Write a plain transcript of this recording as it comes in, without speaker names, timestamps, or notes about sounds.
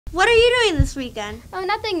What are you doing this weekend? Oh,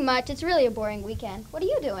 nothing much. It's really a boring weekend. What are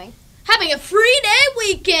you doing? Having a free day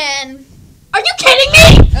weekend. Are you kidding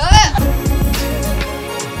me?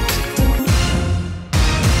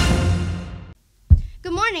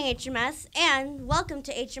 Good morning, HMS, and welcome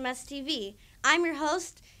to HMS TV. I'm your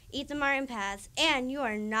host, Ethan Martin Paz, and you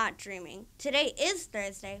are not dreaming. Today is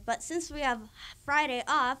Thursday, but since we have Friday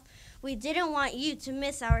off, we didn't want you to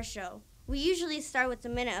miss our show. We usually start with the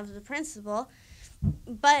Minute of the Principal,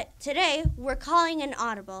 but today we're calling an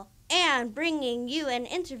audible and bringing you an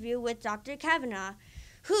interview with Dr. Kavanaugh,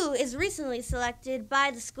 who is recently selected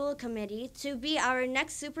by the school committee to be our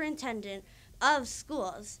next superintendent of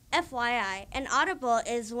schools. FYI, an audible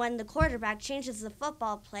is when the quarterback changes the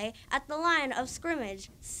football play at the line of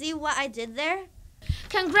scrimmage. See what I did there?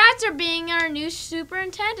 Congrats on being our new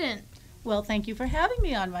superintendent. Well, thank you for having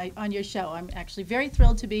me on your show. I'm actually very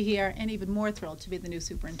thrilled to be here and even more thrilled to be the new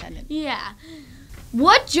superintendent. Yeah.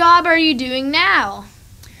 What job are you doing now?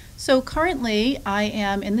 So currently I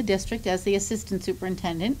am in the district as the assistant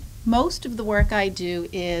superintendent. Most of the work I do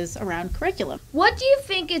is around curriculum. What do you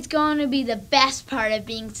think is going to be the best part of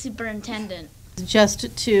being superintendent?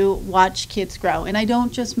 Just to watch kids grow. And I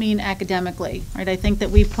don't just mean academically, right? I think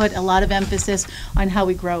that we put a lot of emphasis on how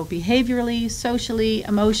we grow behaviorally, socially,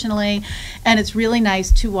 emotionally, and it's really nice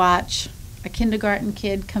to watch a kindergarten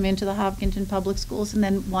kid come into the Hopkinton Public Schools, and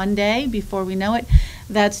then one day, before we know it,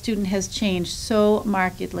 that student has changed so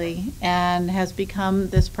markedly and has become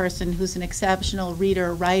this person who's an exceptional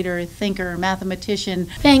reader, writer, thinker, mathematician.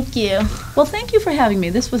 Thank you. Well, thank you for having me.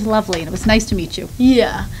 This was lovely, and it was nice to meet you.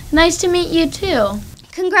 Yeah. Nice to meet you, too.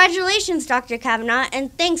 Congratulations, Dr. Kavanaugh,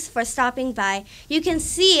 and thanks for stopping by. You can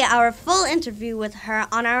see our full interview with her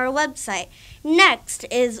on our website. Next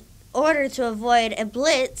is order to avoid a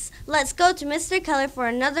blitz, let's go to Mr. Keller for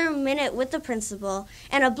another minute with the principal.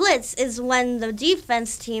 And a blitz is when the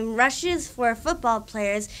defense team rushes for football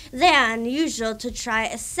players than usual to try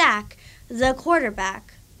to sack the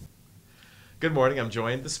quarterback. Good morning. I'm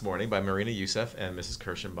joined this morning by Marina Youssef and Mrs.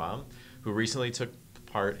 Kirschenbaum, who recently took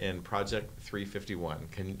part in Project 351.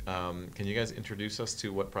 Can you guys introduce us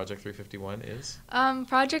to what Project 351 is?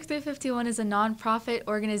 Project 351 is a nonprofit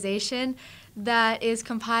organization that is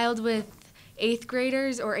compiled with 8th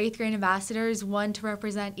graders or 8th grade ambassadors, one to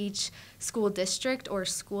represent each school district or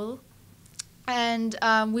school. And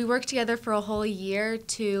we work together for a whole year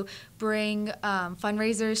to bring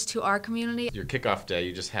fundraisers to our community. Your kickoff day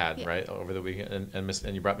you just had, right, over the weekend,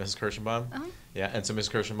 and you brought Mrs. Kirschenbaum? Uh-huh. Yeah, and so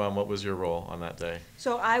Mrs. Kirschenbaum, what was your role on that day?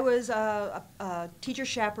 So I was a teacher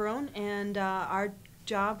chaperone, and our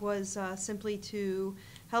job was simply to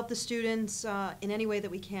help the students in any way that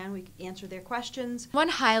we can. We answer their questions. One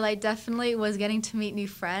highlight definitely was getting to meet new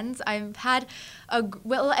friends. I've had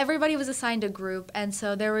everybody was assigned a group, and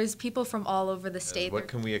so there was people from all over the state. What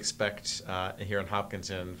can we expect here in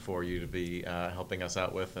Hopkinton for you to be helping us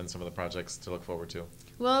out with, and some of the projects to look forward to?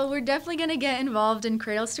 Well, we're definitely going to get involved in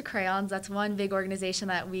Cradles to Crayons. That's one big organization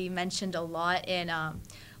that we mentioned a lot in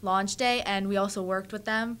Launch Day, and we also worked with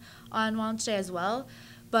them on Launch Day as well.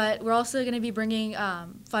 But we're also going to be bringing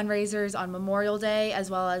fundraisers on Memorial Day, as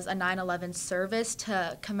well as a 9/11 service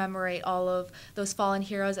to commemorate all of those fallen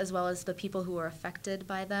heroes, as well as the people who were affected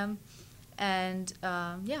by them. And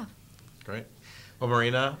yeah. Great. Well,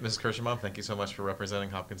 Marina, Mrs. Kirschenbaum, thank you so much for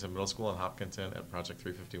representing Hopkinton Middle School and Hopkinton at Project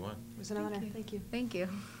 351. It was an honor. Thank you. Thank you.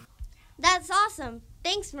 That's awesome.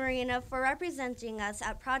 Thanks, Marina, for representing us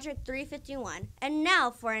at Project 351. And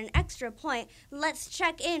now, for an extra point, let's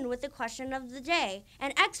check in with the question of the day.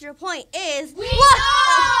 An extra point is... We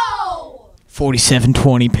know!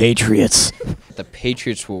 47-20 Patriots. The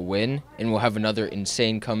Patriots will win, and we'll have another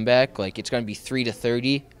insane comeback. Like, it's going to be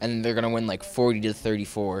 3-30, and then they're going to win like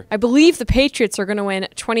 40-34. I believe the Patriots are going to win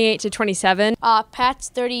 28-27. Pats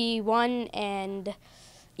 31 and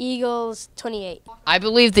Eagles 28. I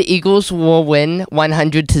believe the Eagles will win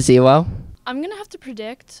 100-0. I'm going to have to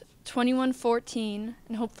predict 21-14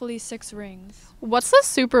 and hopefully 6 rings. What's the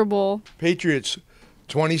Super Bowl? Patriots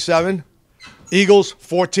 27, Eagles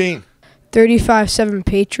 14. 35-7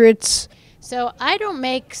 Patriots. So I don't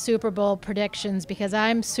make Super Bowl predictions because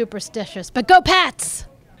I'm superstitious, but go Pats!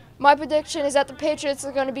 My prediction is that the Patriots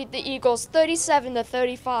are going to beat the Eagles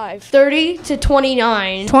 37-35.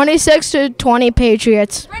 30-29. 26-20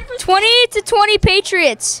 Patriots. 28-20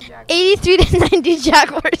 Patriots. 83-90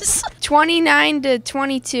 Jaguars.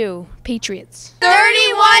 29-22 Patriots.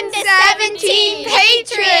 31-17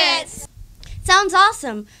 Patriots. Sounds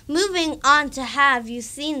awesome. Moving on to Have You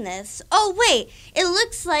Seen This? Oh, wait. It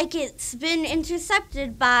looks like it's been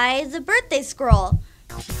intercepted by the birthday scroll.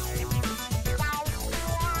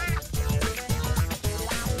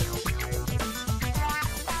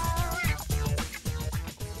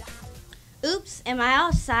 Oops, am I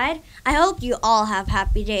outside? I hope you all have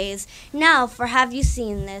happy days. Now for Have You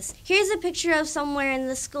Seen This? Here's a picture of somewhere in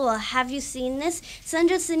the school. Have you seen this?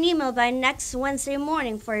 Send us an email by next Wednesday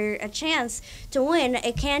morning for a chance to win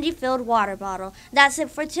a candy-filled water bottle. That's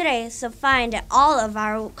it for today, so find all of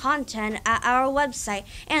our content at our website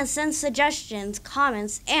and send suggestions,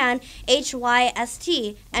 comments, and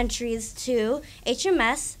HYST entries to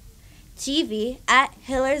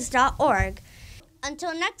hmstv@hillers.org.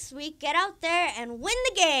 Until next week, get out there and win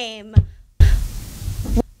the game.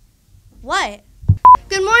 What?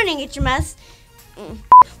 Good morning, HMS.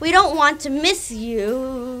 We don't want to miss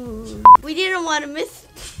you. We didn't want to miss.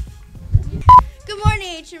 Good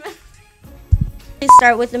morning, HMS. Let's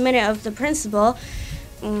start with a minute of the principal.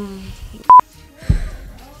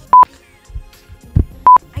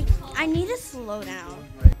 I need to slow down.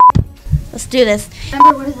 Let's do this.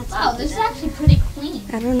 Remember, what is it? Wow, this is actually pretty clean.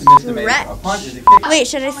 I don't know. Wait,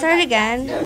 should I start again?